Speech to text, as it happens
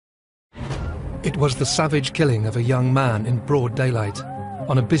It was the savage killing of a young man in broad daylight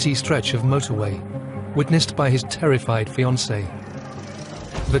on a busy stretch of motorway, witnessed by his terrified fiancée.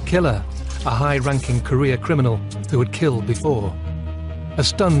 The killer, a high-ranking career criminal who had killed before. A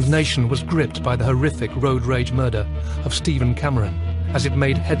stunned nation was gripped by the horrific road rage murder of Stephen Cameron as it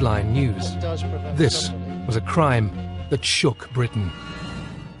made headline news. This was a crime that shook Britain.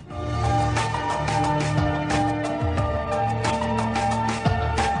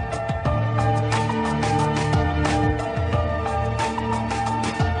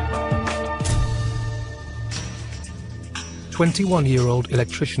 "21-year-old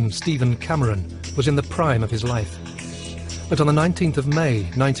electrician Stephen Cameron was in the prime of his life. But on the 19th of May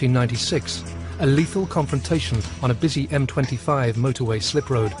 1996, a lethal confrontation on a busy M25 motorway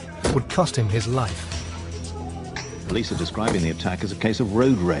slip road would cost him his life. Police are describing the attack as a case of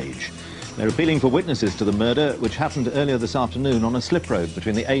road rage. They're appealing for witnesses to the murder, which happened earlier this afternoon on a slip road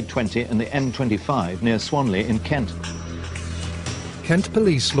between the A20 and the M25 near Swanley in Kent. Kent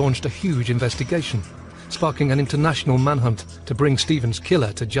police launched a huge investigation, sparking an international manhunt to bring Stephen's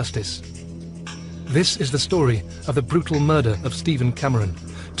killer to justice. This is the story of the brutal murder of Stephen Cameron,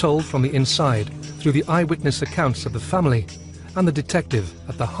 told from the inside through the eyewitness accounts of the family and the detective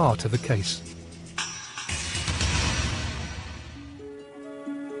at the heart of the case.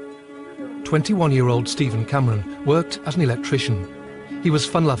 21-year-old Stephen Cameron worked as an electrician. He was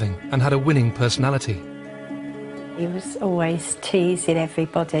fun-loving and had a winning personality. He was always teasing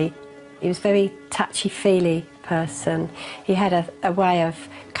everybody. He was a very touchy-feely person. He had a way of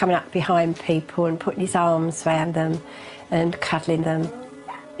coming up behind people and putting his arms around them and cuddling them.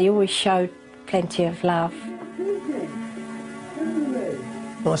 He always showed plenty of love.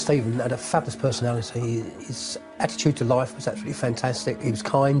 My Stephen had a fabulous personality. His attitude to life was absolutely fantastic. He was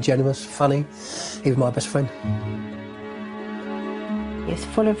kind, generous, funny. He was my best friend. He was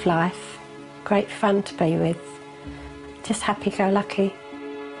full of life, great fun to be with, just happy-go-lucky.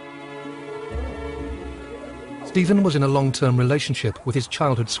 Stephen was in a long-term relationship with his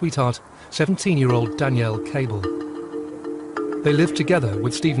childhood sweetheart, 17-year-old Danielle Cable. They lived together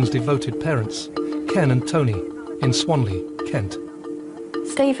with Stephen's devoted parents, Ken and Tony, in Swanley, Kent.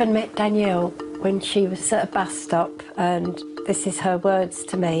 Stephen met Danielle when she was at a bus stop, and this is her words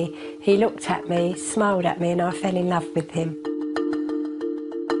to me. He looked at me, smiled at me, and I fell in love with him.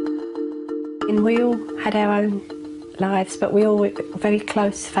 And we all had our own lives, but we all were a very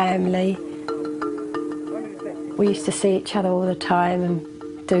close family. We used to see each other all the time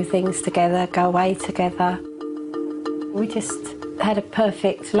and do things together, go away together. We just had a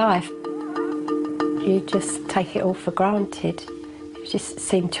perfect life. You just take it all for granted. It just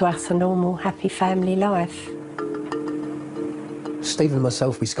seemed to us a normal, happy family life. Stephen and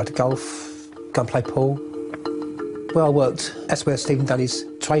myself, we used to go to golf, go and play pool. Where I worked, that's where Stephen done his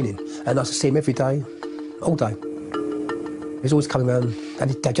training, and I used to see him every day, all day. He was always coming around,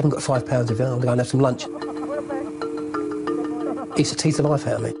 Dad, you haven't got £5 of it, I'm going to go and have some lunch. He used to tease the life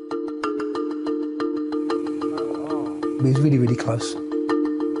out of me. We was really, really close.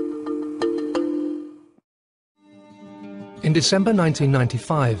 In December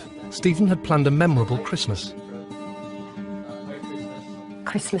 1995, Stephen had planned a memorable Christmas.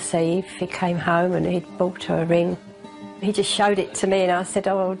 Christmas Eve, he came home and he'd bought her a ring. He just showed it to me and I said,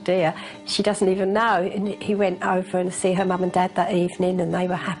 oh dear, she doesn't even know. And he went over and see her mum and dad that evening and they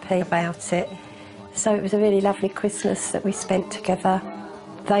were happy about it. So it was a really lovely Christmas that we spent together.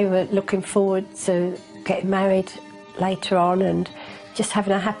 They were looking forward to getting married later on and just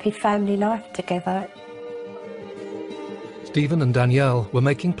having a happy family life together. Stephen and Danielle were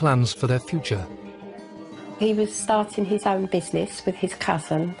making plans for their future. He was starting his own business with his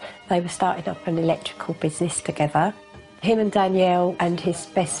cousin. They were starting up an electrical business together. Him and Danielle and his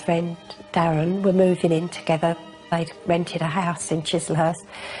best friend Darren were moving in together. They'd rented a house in Chislehurst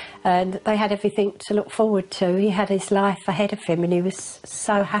and they had everything to look forward to. He had his life ahead of him and he was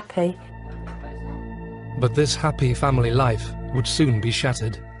so happy. But this happy family life would soon be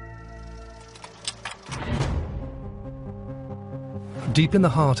shattered. Deep in the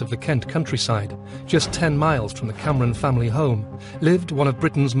heart of the Kent countryside, just 10 miles from the Cameron family home, lived one of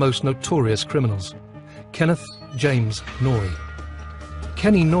Britain's most notorious criminals, Kenneth James Noy.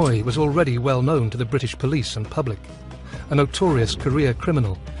 Kenny Noy was already well known to the British police and public, a notorious career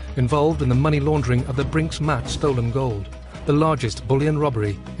criminal involved in the money laundering of the Brinks Mat stolen gold, the largest bullion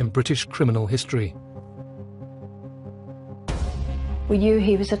robbery in British criminal history. We knew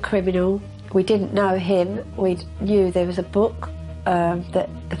he was a criminal. We didn't know him. We knew there was a book that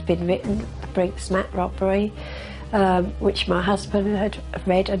had been written, the Brinks Mat robbery, which my husband had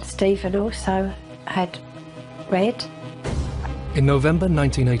read and Stephen also had read. In November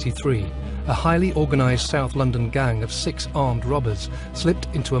 1983, a highly organised South London gang of 6 armed robbers slipped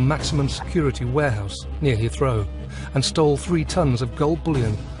into a maximum security warehouse near Heathrow and stole 3 tons of gold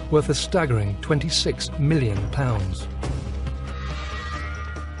bullion worth a staggering £26 million.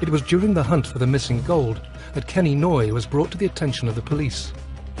 It was during the hunt for the missing gold that Kenny Noy was brought to the attention of the police.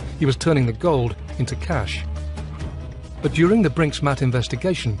 He was turning the gold into cash. But during the Brinks-Matt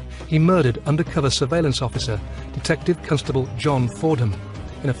investigation, he murdered undercover surveillance officer, Detective Constable John Fordham,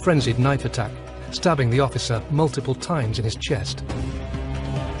 in a frenzied knife attack, stabbing the officer multiple times in his chest.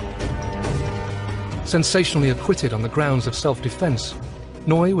 Sensationally acquitted on the grounds of self-defence,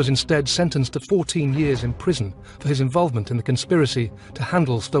 Noy was instead sentenced to 14 years in prison for his involvement in the conspiracy to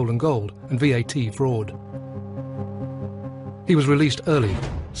handle stolen gold and VAT fraud. He was released early,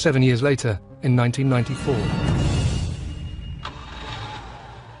 7 years later, in 1994.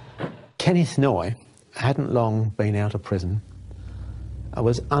 Kenneth Noy hadn't long been out of prison. I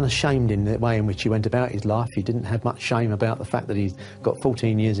was unashamed in the way in which he went about his life. He didn't have much shame about the fact that he's got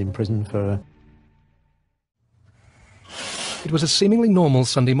 14 years in prison for... It was a seemingly normal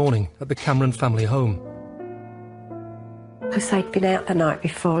Sunday morning at the Cameron family home. Because they'd been out the night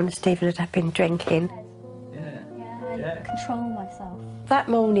before and Stephen had been drinking. I control myself. That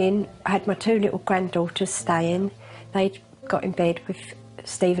morning, I had my 2 little granddaughters staying. They'd got in bed with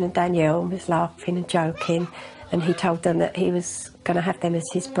Stephen and Danielle and was laughing and joking, and he told them that he was going to have them as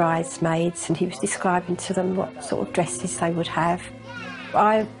his bridesmaids, and he was describing to them what sort of dresses they would have.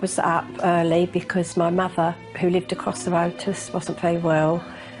 I was up early because my mother, who lived across the road to us, wasn't very well,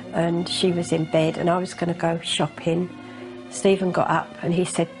 and she was in bed, and I was going to go shopping. Stephen got up and he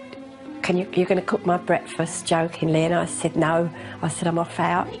said, you're going to cook my breakfast, jokingly, and I said no. I said, I'm off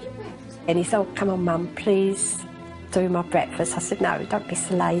out. And he said, oh, come on mum, please do my breakfast. I said, no, don't be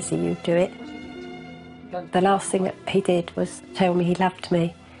so lazy, you do it. The last thing that he did was tell me he loved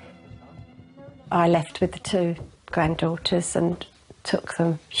me. I left with the 2 granddaughters and took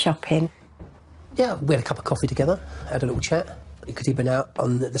them shopping. Yeah, we had a cup of coffee together, had a little chat, because he'd been out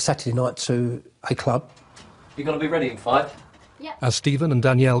on the Saturday night to a club. You're going to be ready in 5? Yeah. As Stephen and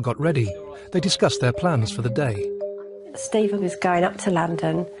Danielle got ready, they discussed their plans for the day. Stephen was going up to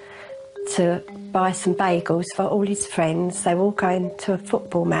London to buy some bagels for all his friends. They were all going to a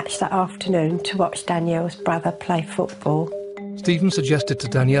football match that afternoon to watch Danielle's brother play football. Stephen suggested to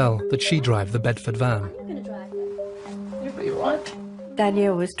Danielle that she drive the Bedford van. I'm going to drive. You'll be all right.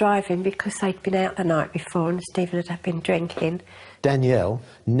 Danielle was driving because they'd been out the night before and Stephen had been drinking. Danielle,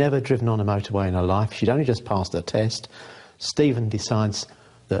 never driven on a motorway in her life. She'd only just passed her test. Stephen decides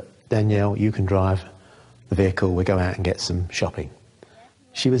that, Danielle, you can drive the vehicle, we'll go out and get some shopping.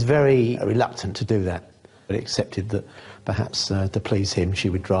 She was very reluctant to do that, but accepted that perhaps to please him she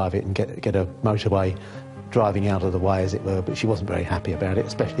would drive it and get a motorway driving out of the way, as it were, but she wasn't very happy about it,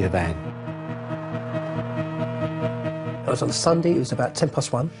 especially a van. It was on a Sunday, it was about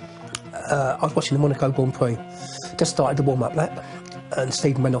 1:10 I was watching the Monaco Grand Prix. Just started the warm-up lap, and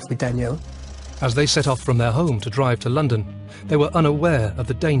Stephen went off with Danielle. As they set off from their home to drive to London, they were unaware of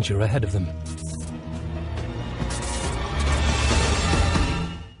the danger ahead of them.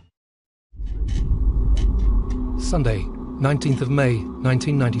 Sunday, 19th of May,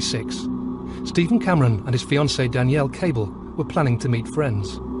 1996. Stephen Cameron and his fiancée Danielle Cable were planning to meet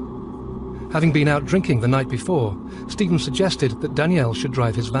friends. Having been out drinking the night before, Stephen suggested that Danielle should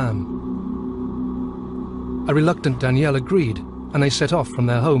drive his van. A reluctant Danielle agreed, and they set off from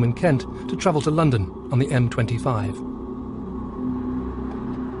their home in Kent to travel to London on the M25.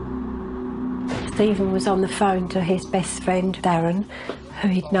 Stephen was on the phone to his best friend Darren, who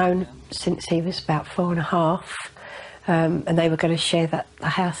he'd known since he was about 4.5, and they were going to share the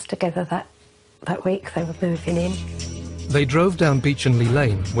house together that week they were moving in. They drove down Beechenley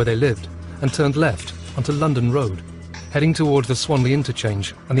Lane, where they lived, and turned left onto London Road, heading towards the Swanley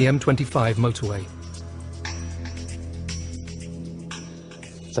interchange and the M25 motorway.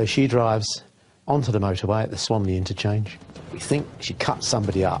 So she drives onto the motorway at the Swanley interchange. We think she cut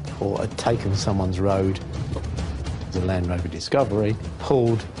somebody up or had taken someone's road. The Land Rover Discovery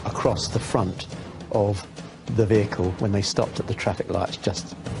pulled across the front of the vehicle when they stopped at the traffic lights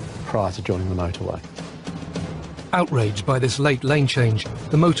just prior to joining the motorway. Outraged by this late lane change,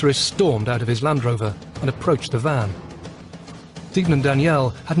 the motorist stormed out of his Land Rover and approached the van. Stephen and Danielle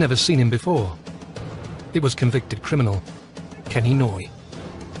had never seen him before. It was convicted criminal Kenny Noy.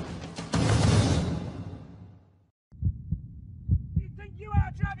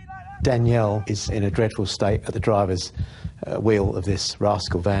 Danielle is in a dreadful state at the driver's wheel of this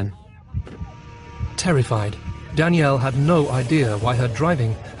rascal van. Terrified, Danielle had no idea why her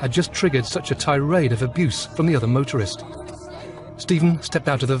driving had just triggered such a tirade of abuse from the other motorist. Stephen stepped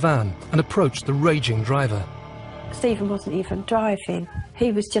out of the van and approached the raging driver. Stephen wasn't even driving.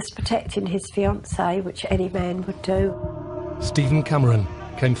 He was just protecting his fiancée, which any man would do. Stephen Cameron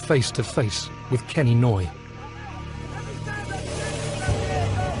came face to face with Kenny Noy.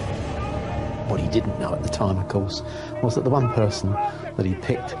 What he didn't know at the time, of course, was that the one person that he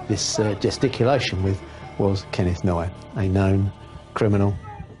picked this gesticulation with was Kenneth Noy, a known criminal.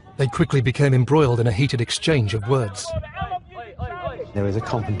 They quickly became embroiled in a heated exchange of words. There was a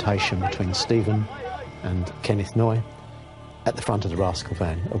confrontation between Stephen and Kenneth Noy at the front of the rascal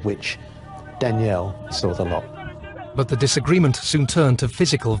van, of which Danielle saw the lot. But the disagreement soon turned to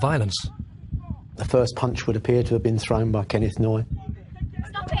physical violence. The first punch would appear to have been thrown by Kenneth Noy.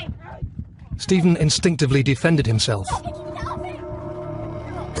 Stephen instinctively defended himself.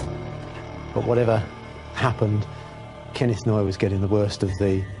 But whatever happened, Kenneth Noy was getting the worst of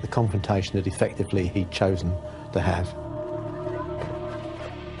the confrontation that effectively he'd chosen to have.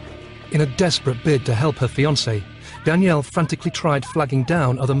 In a desperate bid to help her fiancé, Danielle frantically tried flagging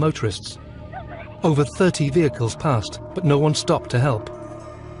down other motorists. Over 30 vehicles passed, but no one stopped to help.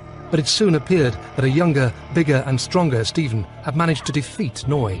 But it soon appeared that a younger, bigger and stronger Stephen had managed to defeat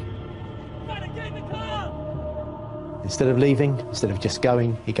Noy. Instead of leaving, instead of just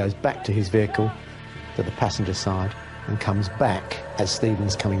going, he goes back to his vehicle, to the passenger side, and comes back as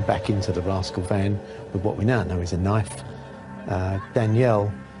Stephen's coming back into the rascal van with what we now know is a knife.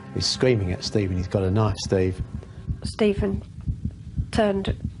 Danielle is screaming at Stephen, he's got a knife, Steve. Stephen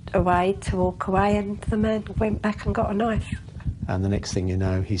turned away to walk away, and the man went back and got a knife. And the next thing you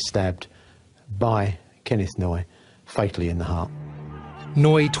know, he's stabbed by Kenneth Noy, fatally in the heart.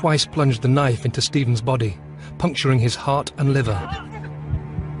 Noy twice plunged the knife into Stephen's body, puncturing his heart and liver.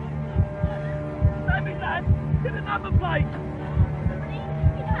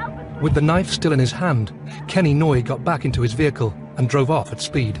 With the knife still in his hand, Kenny Noy got back into his vehicle and drove off at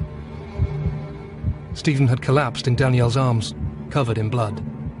speed. Stephen had collapsed in Danielle's arms, covered in blood.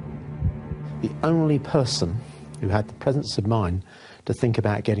 The only person who had the presence of mind to think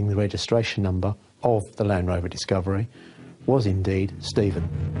about getting the registration number of the Land Rover Discovery was indeed Stephen.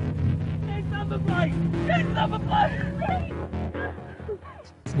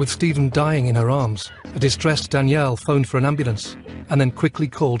 With Stephen dying in her arms, a distressed Danielle phoned for an ambulance and then quickly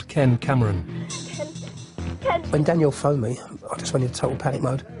called Ken Cameron. When Danielle phoned me, I just went into total panic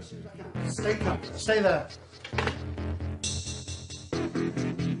mode. Stay calm. Stay there.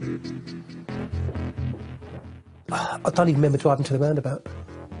 I don't even remember driving to the roundabout.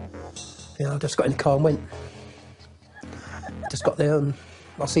 You know, I just got in the car and went. Just got there and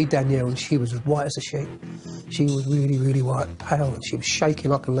I see Danielle and she was as white as a sheet. She was really, really white, pale, and she was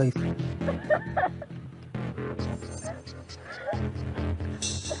shaking like a leaf.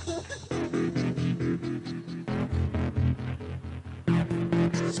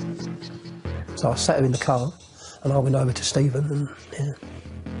 So I sat her in the car and I went over to Stephen and, yeah.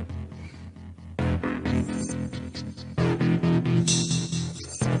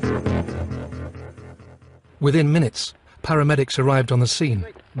 Within minutes, paramedics arrived on the scene,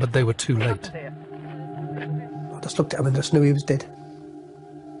 but they were too late. I just looked at him and just knew he was dead.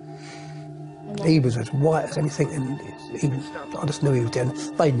 He was as white as anything, and I just knew he was dead.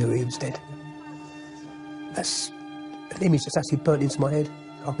 They knew he was dead. That's an image that's actually burnt into my head.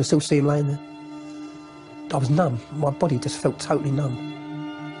 I can still see him laying there. I was numb. My body just felt totally numb.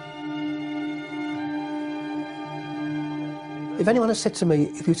 If anyone had said to me,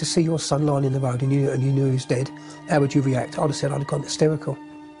 if you were to see your son lying in the road and you knew he was dead, how would you react? I'd have said I'd have gone hysterical.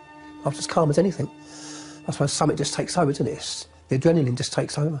 I was as calm as anything. I suppose something just takes over, doesn't it? The adrenaline just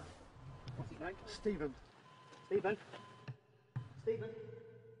takes over. Stephen. Stephen. Stephen.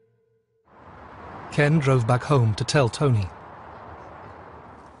 Ken drove back home to tell Tony.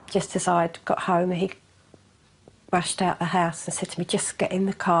 Just as I'd got home, he rushed out the house and said to me, just get in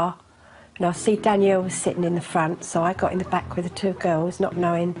the car. And I see Danielle was sitting in the front, so I got in the back with the two girls, not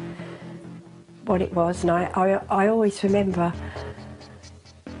knowing what it was. And I always remember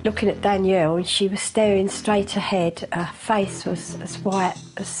looking at Danielle, and she was staring straight ahead. Her face was as white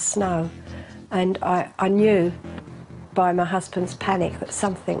as snow. And I knew by my husband's panic that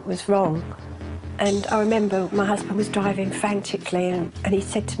something was wrong. And I remember my husband was driving frantically and he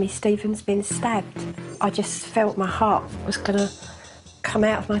said to me, Stephen's been stabbed. I just felt my heart was going to come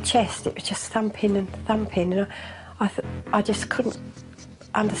out of my chest. It was just thumping and thumping. And I just couldn't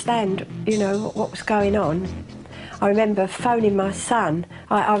understand, you know, what was going on. I remember phoning my son.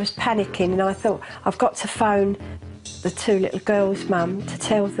 I was panicking and I thought, I've got to phone the two little girls' mum to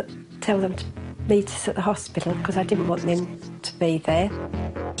tell them to meet us at the hospital because I didn't want them to be there.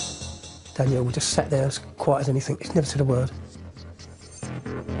 Danielle just sat there as quiet as anything. She never said a word.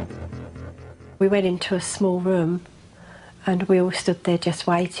 We went into a small room and we all stood there just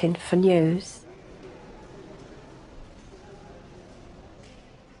waiting for news.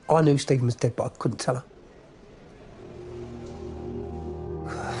 I knew Stephen was dead, but I couldn't tell her.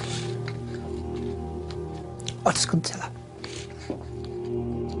 I just couldn't tell her.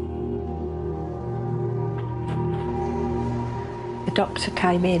 The doctor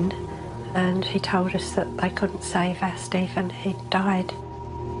came in and he told us that they couldn't save our Stephen, he'd died.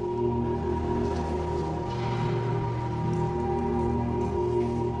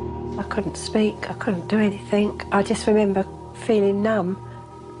 I couldn't speak, I couldn't do anything. I just remember feeling numb.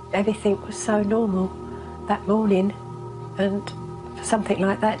 Everything was so normal that morning, and something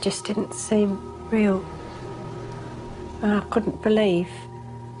like that just didn't seem real. And I couldn't believe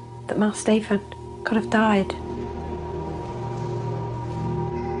that my Stephen could have died.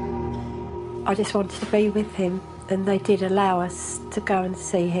 I just wanted to be with him, and they did allow us to go and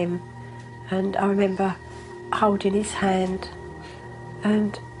see him. And I remember holding his hand,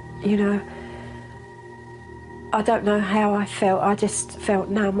 and, you know, I don't know how I felt. I just felt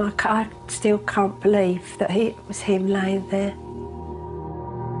numb. I still can't believe that it was him laying there.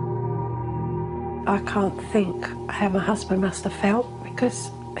 I can't think how my husband must have felt, because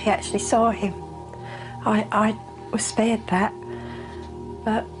he actually saw him. I was spared that,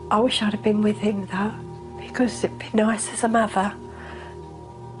 but I wish I'd have been with him though, because it'd be nice as a mother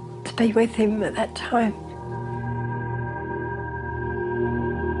to be with him at that time.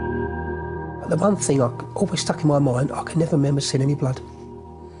 The one thing I always stuck in my mind, I can never remember seeing any blood.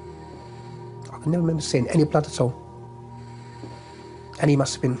 I can never remember seeing any blood at all. And he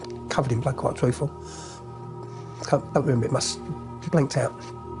must have been covered in blood, quite truthful. Don't remember, it must be blanked out.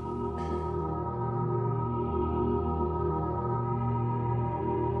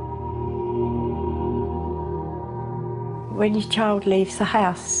 When your child leaves the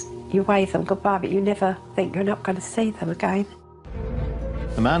house, you wave them goodbye, but you never think you're not going to see them again.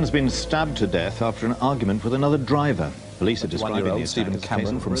 A man's been stabbed to death after an argument with another driver. Police are describing the attack Stephen as a Cameron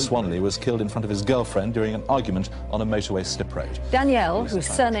case of from road Swanley rage. was killed in front of his girlfriend during an argument on a motorway slip road. Danielle, whose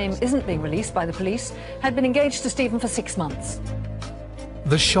surname isn't being released by the police, had been engaged to Stephen for 6 months.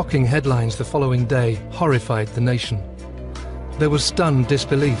 The shocking headlines the following day horrified the nation. There was stunned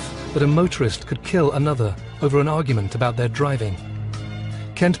disbelief that a motorist could kill another over an argument about their driving.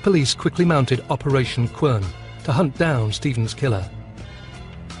 Kent police quickly mounted Operation Quern to hunt down Stephen's killer.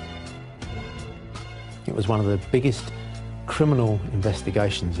 It was one of the biggest criminal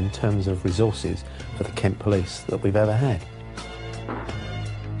investigations in terms of resources for the Kent police that we've ever had.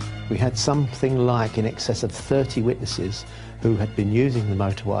 We had something like in excess of 30 witnesses who had been using the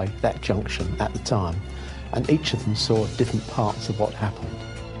motorway, that junction, at the time, and each of them saw different parts of what happened.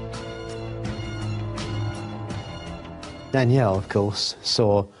 Danielle, of course,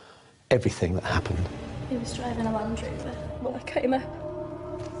 saw everything that happened. He was driving a Land Rover when I came up.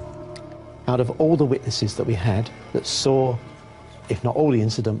 Out of all the witnesses that we had that saw, if not all the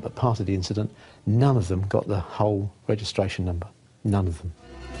incident, but part of the incident, none of them got the whole registration number. None of them.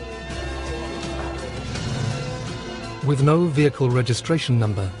 With no vehicle registration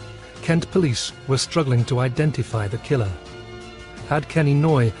number, Kent police were struggling to identify the killer. Had Kenny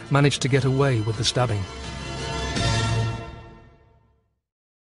Noy managed to get away with the stabbing?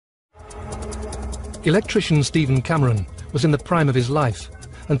 Electrician Stephen Cameron was in the prime of his life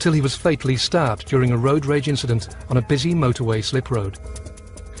until he was fatally stabbed during a road rage incident on a busy motorway slip road.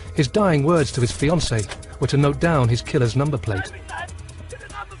 His dying words to his fiancée were to note down his killer's number plate.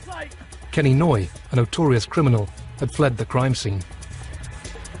 Kenny Noy, a notorious criminal, had fled the crime scene.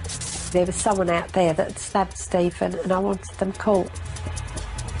 There was someone out there that had stabbed Stephen, and I wanted them caught.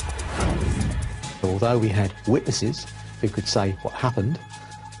 Although we had witnesses who could say what happened,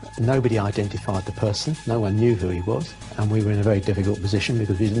 nobody identified the person, no one knew who he was, and we were in a very difficult position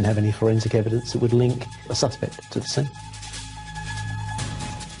because we didn't have any forensic evidence that would link a suspect to the scene.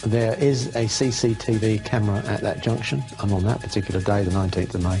 There is a CCTV camera at that junction, and on that particular day, the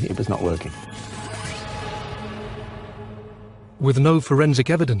 19th of May, it was not working. With no forensic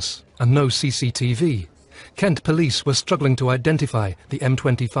evidence and no CCTV, Kent police were struggling to identify the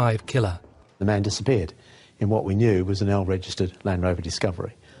M25 killer. The man disappeared in what we knew was an L-registered Land Rover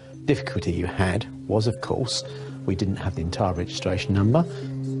Discovery. Difficulty you had was, of course, we didn't have the entire registration number.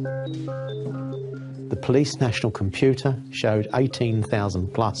 The police national computer showed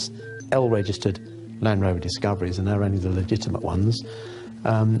 18,000 plus L-registered Land Rover Discoveries, and they're only the legitimate ones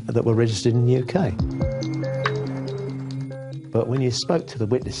that were registered in the UK. But when you spoke to the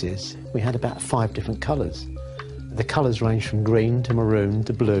witnesses, we had about 5 different colours. The colours ranged from green to maroon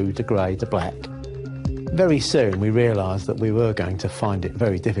to blue to grey to black. Very soon we realised that we were going to find it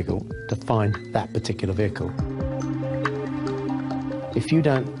very difficult to find that particular vehicle. If you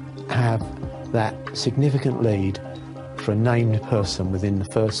don't have that significant lead for a named person within the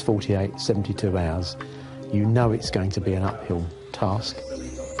first 48, 72 hours, you know it's going to be an uphill task.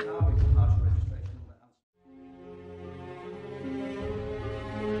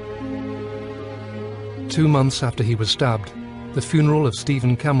 Two months after he was stabbed, the funeral of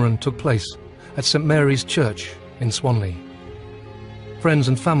Stephen Cameron took place at St Mary's Church in Swanley. Friends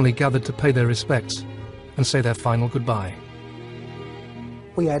and family gathered to pay their respects and say their final goodbye.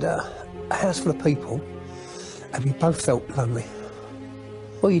 We had a house full of people and we both felt lonely.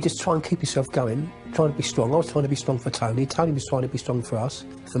 Well, you just try and keep yourself going, trying to be strong. I was trying to be strong for Tony. Tony was trying to be strong for us,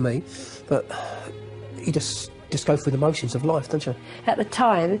 for me. But you just go through the motions of life, don't you? At the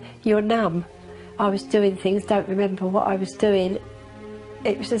time, you're numb. I was doing things, don't remember what I was doing.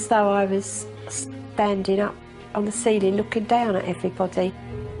 It was as though I was standing up on the ceiling looking down at everybody.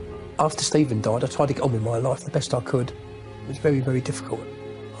 After Stephen died, I tried to get on with my life the best I could. It was very, very difficult.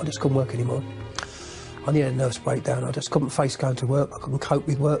 I just couldn't work anymore. I needed a nervous breakdown. I just couldn't face going to work. I couldn't cope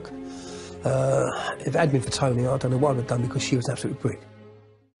with work. If it had been for Tony, I don't know what I'd have done because she was an absolute brick.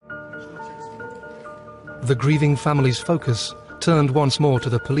 The grieving family's focus turned once more to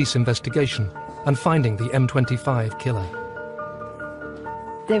the police investigation and finding the M25 killer.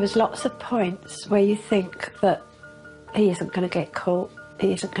 There was lots of points where you think that he isn't going to get caught,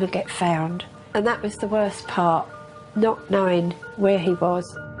 he isn't going to get found. And that was the worst part, not knowing where he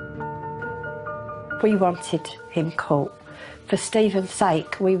was. We wanted him caught. For Stephen's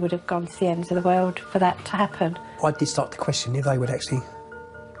sake, we would have gone to the ends of the world for that to happen. I did start to question if they would actually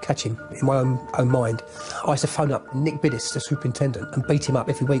catch him in my own mind. I used to phone up Nick Biddis, the superintendent, and beat him up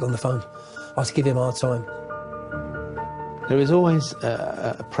every week on the phone. I used to give him a hard time. There is always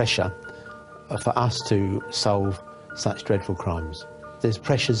a pressure for us to solve such dreadful crimes. There's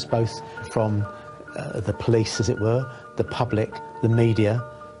pressures both from the police, as it were, the public, the media,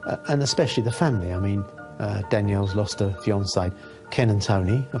 and especially the family. I mean, Danielle's lost a fiancé. Ken and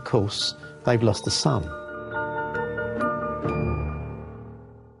Tony, of course, they've lost a son.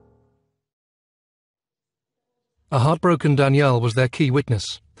 A heartbroken Danielle was their key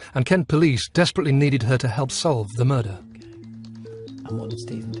witness, and Kent police desperately needed her to help solve the murder. And what did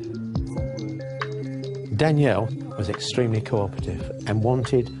Stephen do? Danielle was extremely cooperative and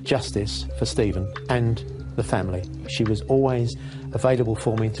wanted justice for Stephen and the family. She was always available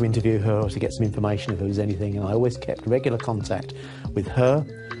for me to interview her or to get some information if there was anything, and I always kept regular contact with her,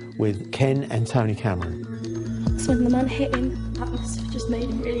 with Ken and Tony Cameron. So when the man hit him, that must have just made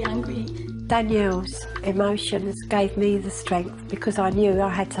him really angry. Danielle's emotions gave me the strength because I knew I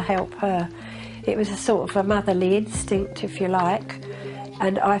had to help her. It was a sort of a motherly instinct, if you like,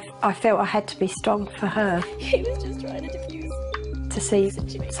 and I felt I had to be strong for her. He was just trying to defuse. To see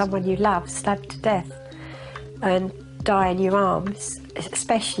someone you love stabbed to death and die in your arms,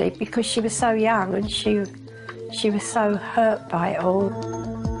 especially because she was so young and she was so hurt by it all.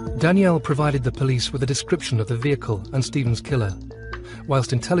 Danielle provided the police with a description of the vehicle and Stephen's killer,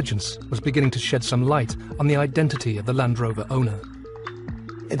 whilst intelligence was beginning to shed some light on the identity of the Land Rover owner.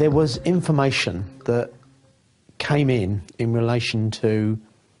 There was information that came in relation to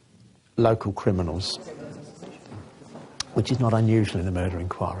local criminals, which is not unusual in a murder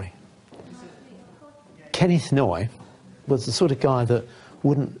inquiry. Kenneth Noy was the sort of guy that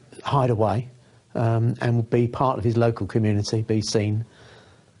wouldn't hide away and would be part of his local community, be seen.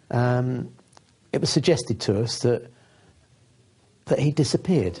 It was suggested to us that he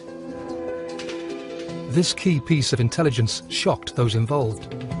disappeared. This key piece of intelligence shocked those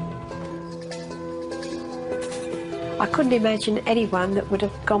involved. I couldn't imagine anyone that would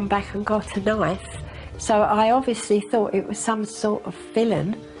have gone back and got a knife, so I obviously thought it was some sort of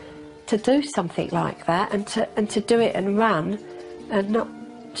villain to do something like that and to do it and run and not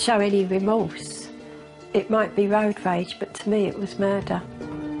show any remorse. It might be road rage, but to me it was murder.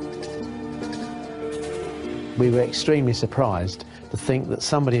 We were extremely surprised to think that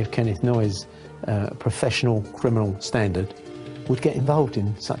somebody of Kenneth Noy's professional criminal standard would get involved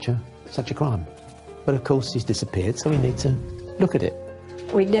in such a crime. But of course he's disappeared, so we need to look at it.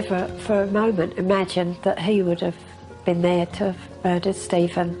 We never for a moment imagined that he would have been there to have murdered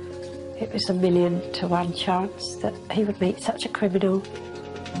Stephen. It was 1,000,000 to 1 chance that he would meet such a criminal.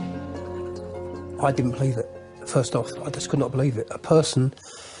 I didn't believe it. First off, I just could not believe it. A person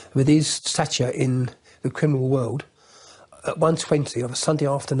with his stature in the criminal world at 1:20 of a Sunday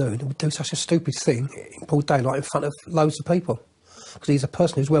afternoon would do such a stupid thing in broad daylight in front of loads of people. Because he's a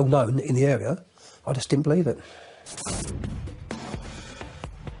person who's well known in the area. I just didn't believe it.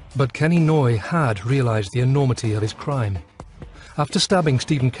 But Kenny Noy had realised the enormity of his crime. After stabbing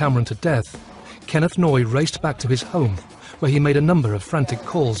Stephen Cameron to death, Kenneth Noy raced back to his home, where he made a number of frantic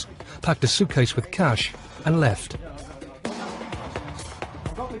calls, packed a suitcase with cash, and left.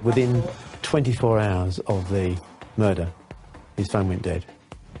 Within 24 hours of the murder, his phone went dead.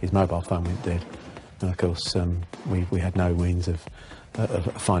 His mobile phone went dead. And of course, we had no means of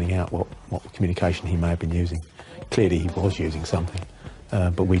finding out what communication he may have been using. Clearly he was using something,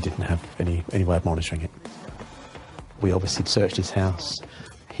 but we didn't have any way of monitoring it. We obviously searched his house.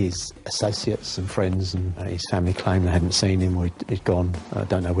 His associates and friends and his family claimed they hadn't seen him or he'd gone. I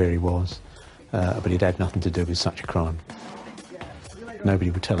don't know where he was, but he'd had nothing to do with such a crime.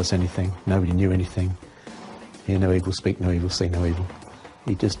 Nobody would tell us anything. Nobody knew anything. Hear no evil, speak no evil, see no evil.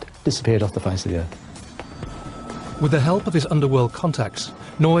 He just disappeared off the face of the earth. With the help of his underworld contacts,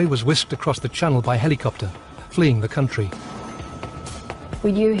 Noy was whisked across the channel by helicopter, fleeing the country.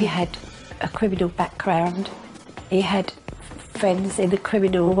 We knew he had a criminal background. He had friends in the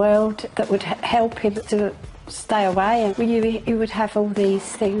criminal world that would help him to stay away, and we knew he would have all these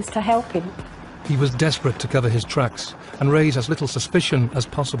things to help him. He was desperate to cover his tracks and raise as little suspicion as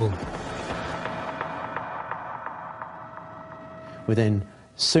possible. We then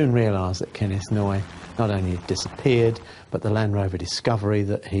soon realised that Kenneth Noy not only had disappeared, but the Land Rover Discovery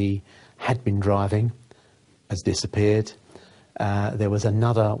that he had been driving has disappeared. There was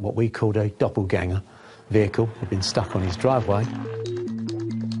another, what we called a doppelganger vehicle, had been stuck on his driveway.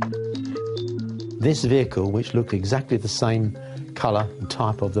 This vehicle, which looked exactly the same colour and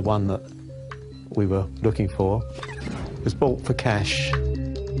type of the one that we were looking for, was bought for cash.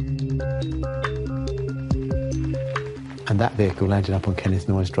 And that vehicle landed up on Kenneth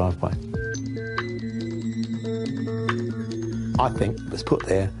Noy's driveway. I think it was put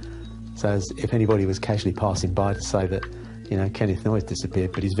there so as if anybody was casually passing by to say that, you know, Kenneth Noy's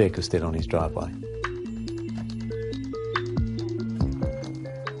disappeared, but his vehicle's still on his driveway.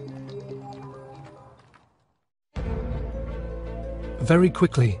 Very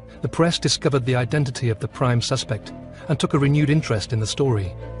quickly, the press discovered the identity of the prime suspect and took a renewed interest in the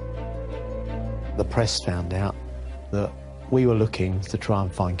story. The press found out that we were looking to try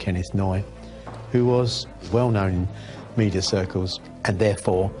and find Kenneth Noy, who was well known in media circles, and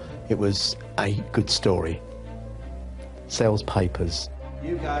therefore it was a good story. Sells papers.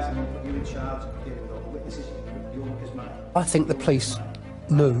 You guys, I'm going to put you in charge of dealing with all the witnesses. You'll look his money. I think the police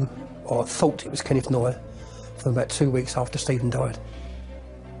knew, or thought it was Kenneth Noy, for about 2 weeks after Stephen died.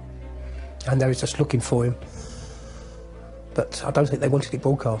 And they were just looking for him. But I don't think they wanted it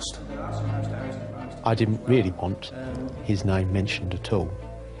broadcast. I didn't really want his name mentioned at all,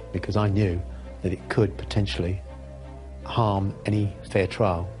 because I knew that it could potentially harm any fair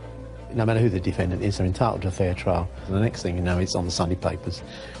trial. No matter who the defendant is, they're entitled to a fair trial. And the next thing you know, it's on the Sunday papers.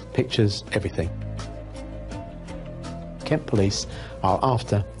 Pictures, everything. Kent Police are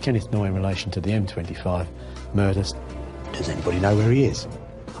after Kenneth Noy in relation to the M25 murders. Does anybody know where he is?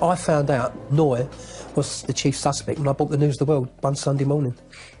 I found out Noy was the chief suspect when I bought the News of the World one Sunday morning,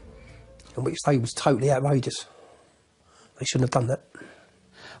 and which they was totally outrageous. They shouldn't have done that.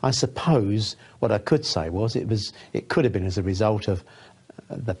 I suppose what I could say was it could have been as a result of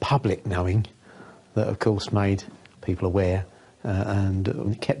the public knowing that, of course, made people aware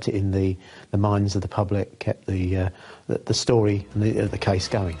and kept it in the minds of the public, kept the story and the case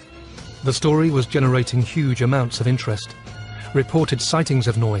going. The story was generating huge amounts of interest. Reported sightings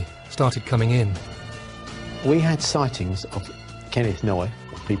of Noy started coming in. We had sightings of Kenneth Noy,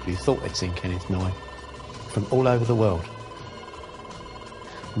 people who thought they'd seen Kenneth Noy, from all over the world.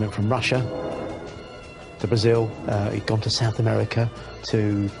 He went from Russia to Brazil, he'd gone to South America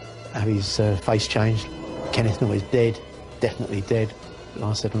to have his face changed. Kenneth Noy is dead, definitely dead. And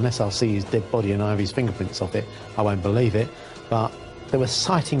I said, unless I'll see his dead body and I have his fingerprints off it, I won't believe it. But there were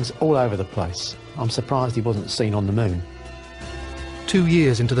sightings all over the place. I'm surprised he wasn't seen on the moon. 2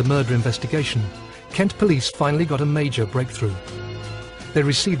 years into the murder investigation, Kent Police finally got a major breakthrough. They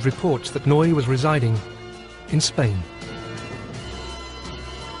received reports that Noy was residing in Spain.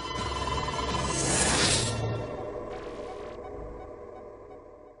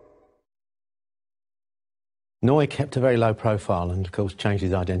 Noy kept a very low profile and, of course, changed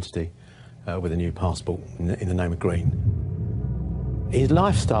his identity with a new passport in the name of Green. His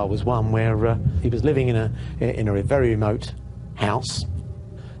lifestyle was one where he was living in a very remote house.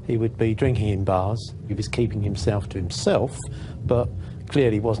 He would be drinking in bars. He was keeping himself to himself, but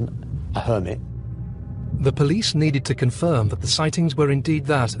clearly wasn't a hermit. The police needed to confirm that the sightings were indeed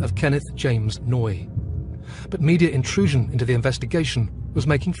that of Kenneth James Noy. But media intrusion into the investigation was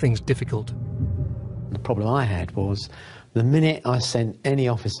making things difficult. The problem I had was The minute I sent any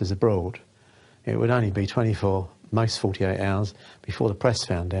officers abroad, it would only be 24, most 48 hours before the press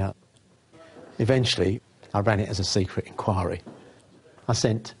found out. Eventually, I ran it as a secret inquiry. I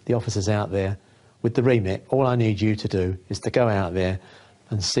sent the officers out there with the remit. All I need you to do is to go out there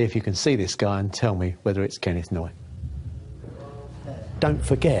and see if you can see this guy and tell me whether it's Kenneth Noy. Don't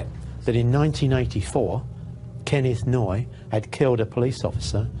forget that in 1984, Kenneth Noy had killed a police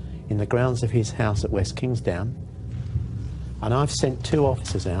officer in the grounds of his house at West Kingsdown, and I've sent 2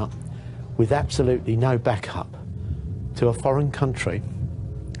 officers out with absolutely no backup to a foreign country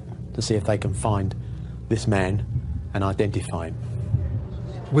to see if they can find this man and identify him.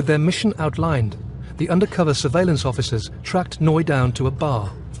 With their mission outlined, the undercover surveillance officers tracked Noy down to a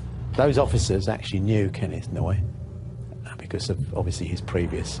bar. Those officers actually knew Kenneth Noy because of obviously his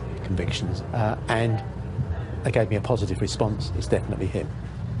previous convictions, and they gave me a positive response. It's definitely him.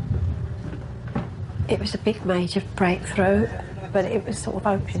 It was a big major breakthrough, but it was sort of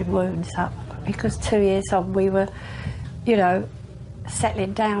opening wounds up because 2 years on we were, you know,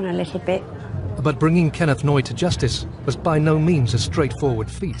 settling down a little bit. But bringing Kenneth Noy to justice was by no means a straightforward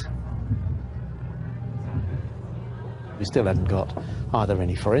feat. We still haven't got either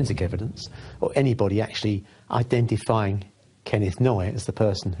any forensic evidence or anybody actually identifying Kenneth Noy as the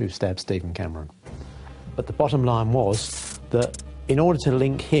person who stabbed Stephen Cameron. But the bottom line was that in order to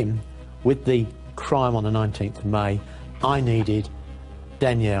link him with the crime on the 19th of May, I needed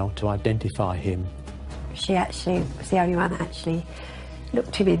Danielle to identify him. She actually was the only one that actually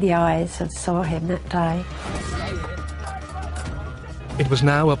looked him in the eyes and saw him that day. It was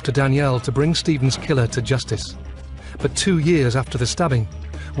now up to Danielle to bring Stephen's killer to justice. But 2 years after the stabbing,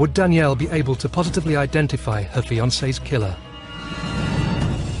 would Danielle be able to positively identify her fiancé's killer?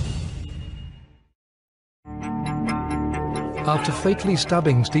 After fatally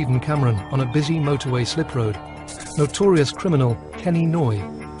stabbing Stephen Cameron on a busy motorway slip road, notorious criminal Kenny Noy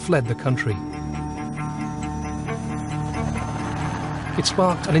fled the country. It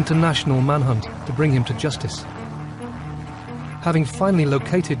sparked an international manhunt to bring him to justice. Having finally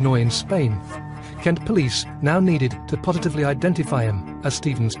located Noy in Spain, Kent police now needed to positively identify him as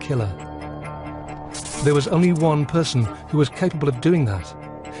Stephen's killer. There was only one person who was capable of doing that,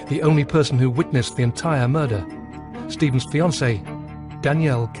 the only person who witnessed the entire murder, Stephen's fiancée,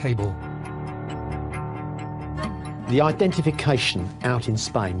 Danielle Cable. The identification out in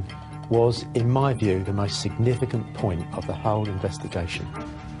Spain was, in my view, the most significant point of the whole investigation.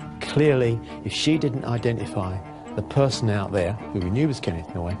 Clearly, if she didn't identify the person out there, who we knew was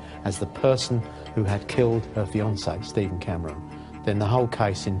Kenneth Noy, as the person who had killed her fiancé, Stephen Cameron, then the whole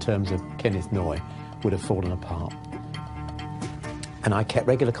case in terms of Kenneth Noy would have fallen apart. And I kept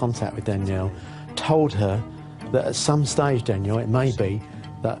regular contact with Danielle, told her that at some stage, Danielle, it may be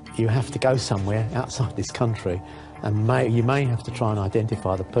that you have to go somewhere outside this country and you may have to try and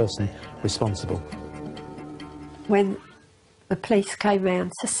identify the person responsible. When the police came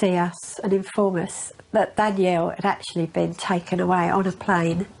round to see us and inform us that Danielle had actually been taken away on a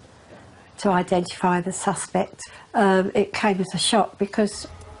plane to identify the suspect, it came as a shock because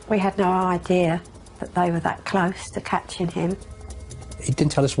we had no idea that they were that close to catching him. He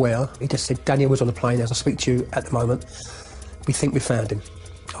didn't tell us where, he just said Daniel was on the plane as I speak to you at the moment. We think we found him.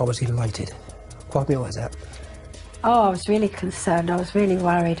 I was elated. Cried my eyes out. Oh, I was really concerned, I was really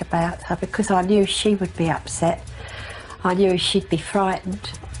worried about her because I knew she would be upset. I knew she'd be frightened.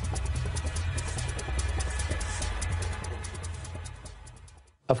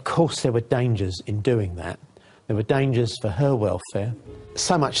 Of course there were dangers in doing that. There were dangers for her welfare,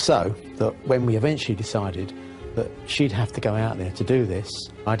 so much so that when we eventually decided that she'd have to go out there to do this,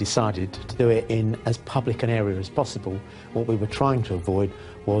 I decided to do it in as public an area as possible. What we were trying to avoid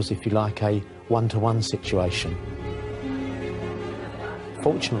was, if you like, a one-to-one situation.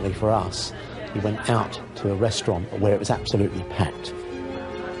 Fortunately for us, we went out to a restaurant where it was absolutely packed.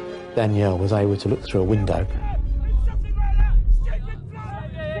 Danielle was able to look through a window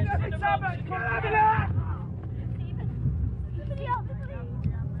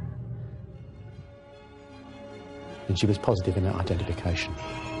and she was positive in that identification.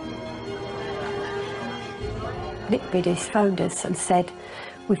 Nick Bidis phoned us and said,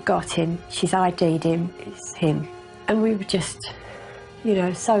 we've got him, she's ID'd him, it's him. And we were just, you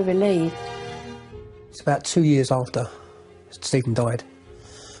know, so relieved. It's about 2 years after Stephen died,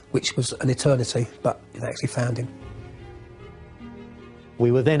 which was an eternity, but they actually found him.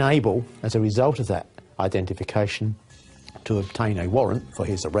 We were then able, as a result of that identification, to obtain a warrant for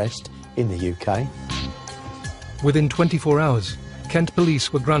his arrest in the UK. Within 24 hours, Kent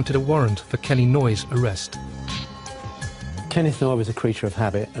police were granted a warrant for Kenny Noy's arrest. Kenneth Noy was a creature of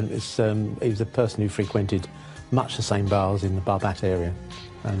habit, and he was a person who frequented much the same bars in the Barbat area,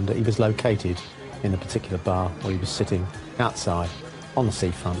 and he was located in a particular bar where he was sitting outside on the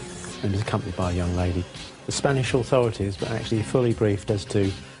seafront and was accompanied by a young lady. The Spanish authorities were actually fully briefed as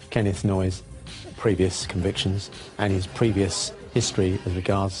to Kenneth Noye's previous convictions and his previous history as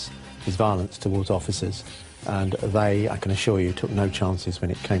regards his violence towards officers, and they, I can assure you, took no chances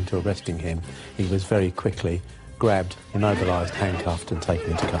when it came to arresting him. He was very quickly grabbed, immobilised, handcuffed and taken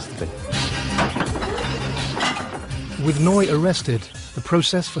into custody. With Noye arrested, the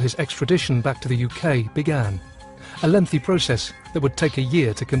process for his extradition back to the UK began, a lengthy process that would take a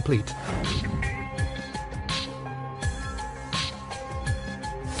year to complete.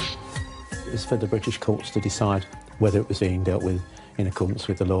 It was for the British courts to decide whether it was being dealt with in accordance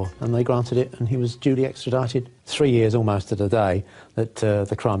with the law, and they granted it, and he was duly extradited 3 years almost to the day that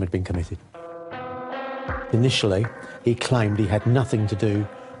the crime had been committed. Initially, he claimed he had nothing to do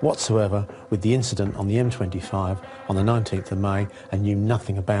whatsoever with the incident on the M25 on the 19th of May and knew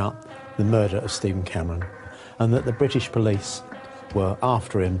nothing about the murder of Stephen Cameron, and that the British police were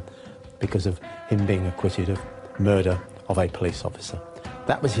after him because of him being acquitted of murder of a police officer.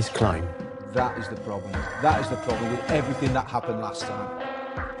 That was his claim. That is the problem. That is the problem with everything that happened last time.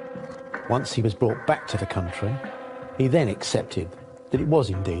 Once he was brought back to the country, he then accepted that it was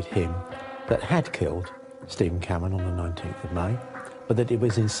indeed him that had killed Stephen Cameron on the 19th of May, but that it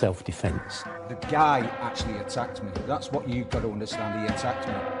was in self-defence. The guy actually attacked me. That's what you've got to understand. He attacked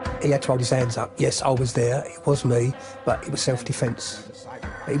me. He had to hold his hands up. Yes, I was there. It was me, but it was self-defence.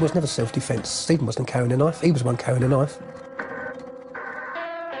 It was never self-defence. Stephen wasn't carrying a knife. He was the one carrying a knife.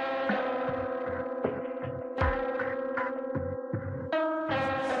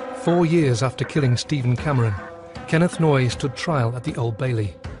 "4 years after killing Stephen Cameron, Kenneth Noye stood trial at the Old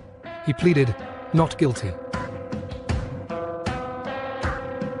Bailey. He pleaded not guilty.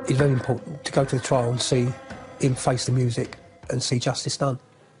 It's very important to go to the trial and see him face the music and see justice done.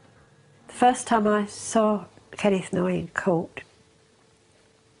 The first time I saw Kenneth Noye in court,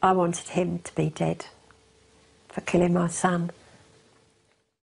 I wanted him to be dead for killing my son.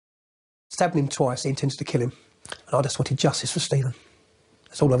 Stabbing him twice, he intends to kill him. And I just wanted justice for Stephen.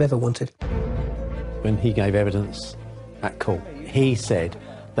 That's all I've ever wanted. When he gave evidence at court, he said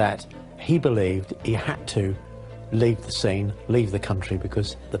that he believed he had to leave the scene, leave the country,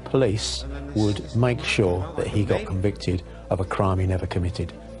 because the police would make sure that he got convicted of a crime he never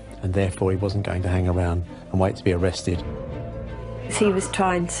committed, and therefore he wasn't going to hang around and wait to be arrested. He was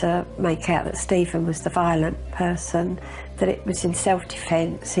trying to make out that Stephen was the violent person, that it was in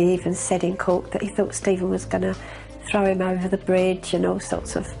self-defence. He even said in court that he thought Stephen was going to throw him over the bridge and all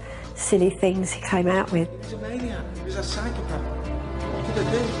sorts of silly things he came out with. He was a maniac. He was a psychopath. What did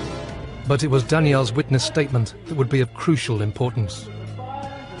I do? But it was Danielle's witness statement that would be of crucial importance.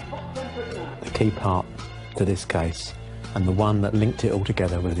 The key part to this case, and the one that linked it all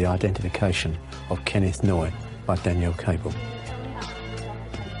together, was the identification of Kenneth Noye by Danielle Cable.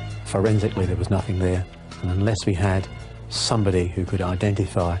 Forensically, there was nothing there, and unless we had somebody who could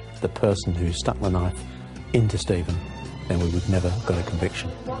identify the person who stuck the knife into Stephen, then we would never have got a conviction.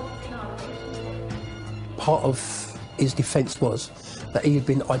 Part of his defence was that he had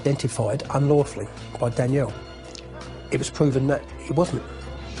been identified unlawfully by Danielle. It was proven that he wasn't.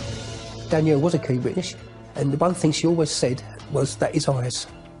 Danielle was a key witness, and the one thing she always said was that his eyes,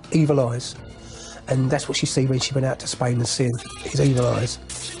 evil eyes, and that's what she see when she went out to Spain and seen his evil eyes.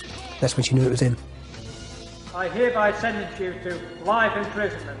 That's when she knew it was him. I hereby sentence you to life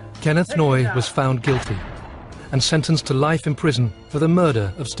imprisonment. Kenneth Noye was found guilty and sentenced to life in prison for the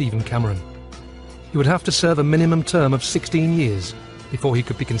murder of Stephen Cameron. He would have to serve a minimum term of 16 years before he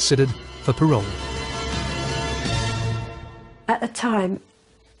could be considered for parole. At the time,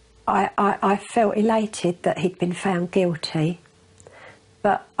 I felt elated that he'd been found guilty,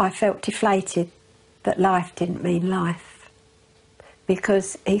 but I felt deflated that life didn't mean life,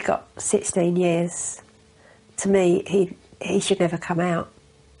 because he got 16 years. To me, he should never come out.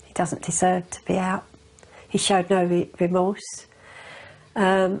 He doesn't deserve to be out. He showed no remorse.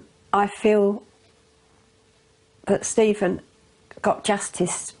 I feel that Stephen got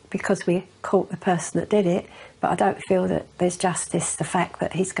justice because we caught the person that did it, but I don't feel that there's justice, the fact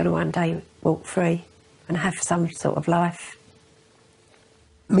that he's going to one day walk free and have some sort of life.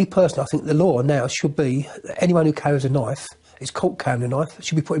 Me personally, I think the law now should be that anyone who carries a knife, is caught carrying a knife,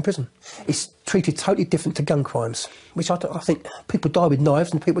 should be put in prison. It's treated totally different to gun crimes, which I think people die with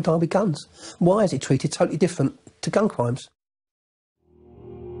knives and people die with guns. Why is it treated totally different to gun crimes?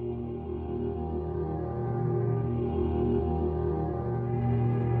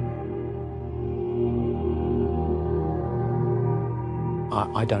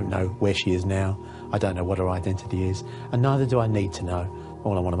 I don't know where she is now. I don't know what her identity is, and neither do I need to know.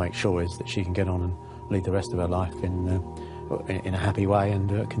 All I want to make sure is that she can get on and lead the rest of her life in a happy way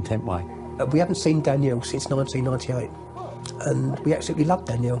and a content way. We haven't seen Danielle since 1998, and we absolutely loved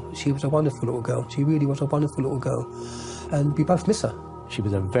Danielle. She was a wonderful little girl. She really was a wonderful little girl, and we both miss her. She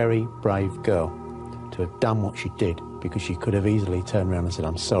was a very brave girl to have done what she did, because she could have easily turned around and said,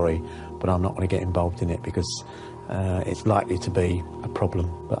 I'm sorry, but I'm not going to get involved in it because it's likely to be a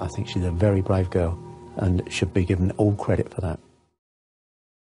problem. But I think she's a very brave girl and should be given all credit for that.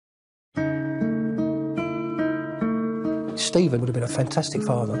 Stephen would have been a fantastic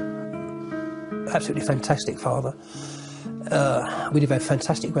father, absolutely fantastic father. We'd have had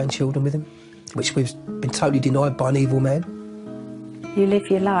fantastic grandchildren with him, which we've been totally denied by an evil man. You live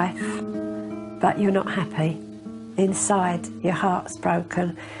your life, but you're not happy. Inside, your heart's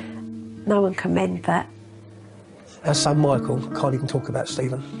broken. No one can mend that. Our son Michael can't even talk about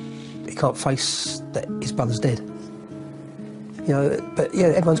Stephen. He can't face that his brother's dead. You know, but yeah,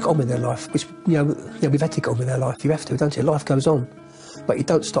 everyone's got on with their life, which, we've had to get on with their life. You have to, don't you? Life goes on. But you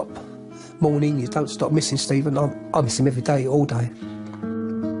don't stop mourning, you don't stop missing Stephen. I miss him every day, all day.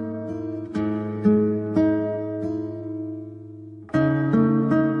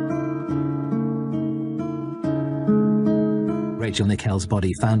 Rachel Nickell's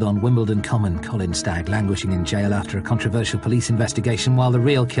body found on Wimbledon Common, Colin Stagg languishing in jail after a controversial police investigation while the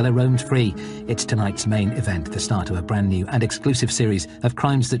real killer roamed free. It's tonight's main event, the start of a brand new and exclusive series of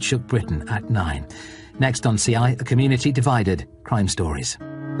crimes that shook Britain at 9. Next on CI, a community divided, crime stories.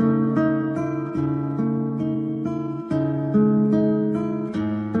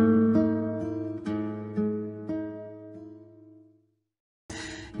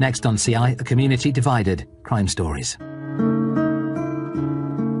 Next on CI, a community divided, crime stories.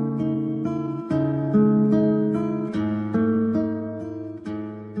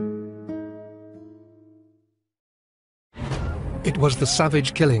 It was the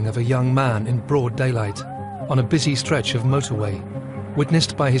savage killing of a young man in broad daylight on a busy stretch of motorway,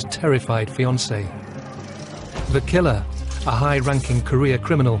 witnessed by his terrified fiancée. The killer, a high-ranking career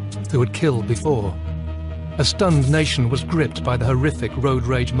criminal who had killed before. A stunned nation was gripped by the horrific road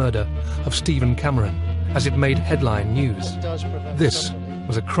rage murder of Stephen Cameron as it made headline news. This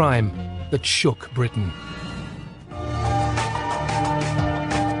was a crime that shook Britain.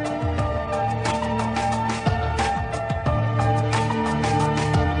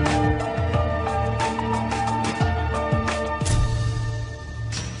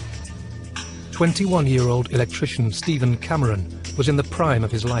 "21-year-old electrician Stephen Cameron was in the prime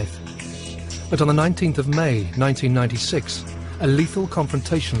of his life. But on the 19th of May 1996, a lethal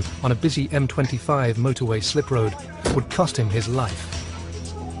confrontation on a busy M25 motorway slip road would cost him his life.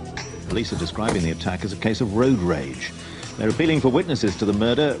 Police are describing the attack as a case of road rage. They're appealing for witnesses to the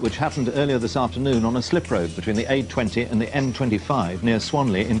murder, which happened earlier this afternoon on a slip road between the A20 and the M25 near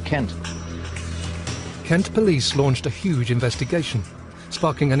Swanley in Kent. Kent police launched a huge investigation,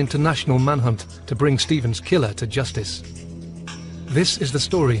 sparking an international manhunt to bring Stephen's killer to justice. This is the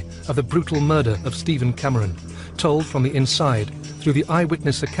story of the brutal murder of Stephen Cameron, told from the inside through the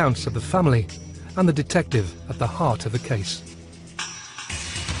eyewitness accounts of the family and the detective at the heart of the case.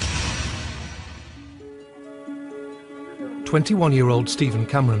 21-year-old Stephen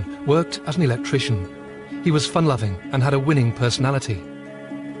Cameron worked as an electrician. He was fun-loving and had a winning personality.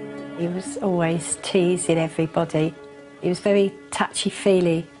 He was always teasing everybody. He was a very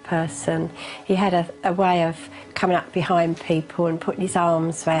touchy-feely person. He had a way of coming up behind people and putting his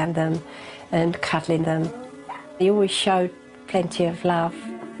arms around them and cuddling them. He always showed plenty of love.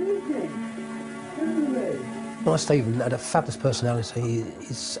 My Stephen had a fabulous personality.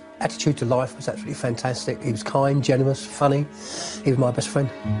 His attitude to life was absolutely fantastic. He was kind, generous, funny. He was my best friend.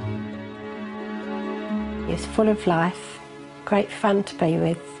 He was full of life, great fun to be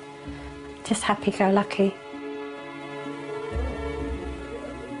with, just happy-go-lucky.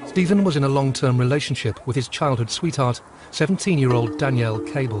 Stephen was in a long-term relationship with his childhood sweetheart, 17-year-old Danielle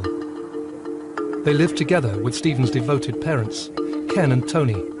Cable. They lived together with Stephen's devoted parents, Ken and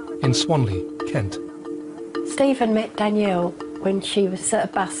Tony, in Swanley, Kent. Stephen met Danielle when she was at a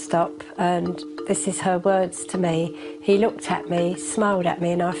bus stop, and this is her words to me. He looked at me, smiled at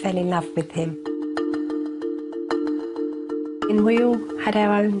me, and I fell in love with him. And we all had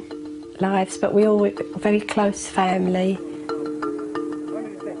our own lives, but we all were a very close family.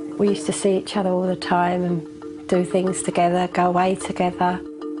 We used to see each other all the time and do things together, go away together.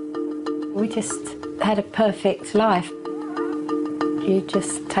 We just had a perfect life. You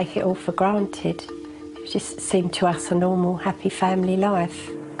just take it all for granted. It just seemed to us a normal, happy family life.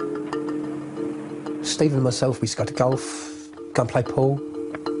 Stephen and myself, we used to go to golf, go and play pool.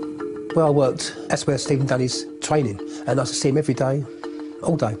 Well, I worked, that's where Stephen done his training, and I used to see him every day,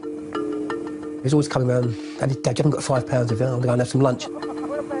 all day. He was always coming around, Dad, you haven't got £5 of it, I'm going to go and have some lunch.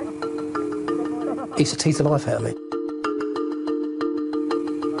 He used to tease the life out of me.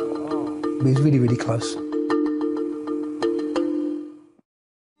 We was really, really close.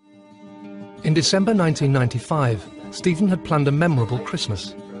 In December 1995, Stephen had planned a memorable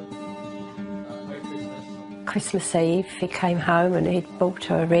Christmas. Christmas Eve, he came home and he'd bought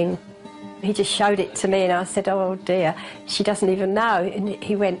her a ring. He just showed it to me and I said, oh dear, she doesn't even know. And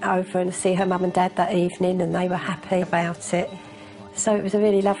he went over and see her mum and dad that evening and they were happy about it. So it was a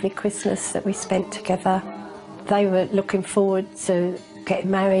really lovely Christmas that we spent together. They were looking forward to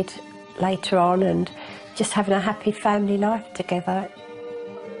getting married later on and just having a happy family life together.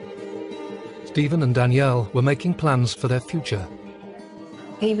 Stephen and Danielle were making plans for their future.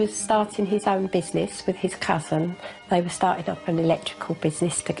 He was starting his own business with his cousin. They were starting up an electrical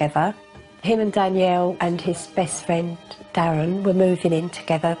business together. Him and Danielle and his best friend Darren were moving in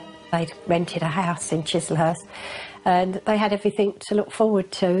together. They'd rented a house in Chislehurst and they had everything to look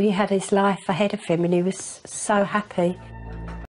forward to. He had his life ahead of him and he was so happy.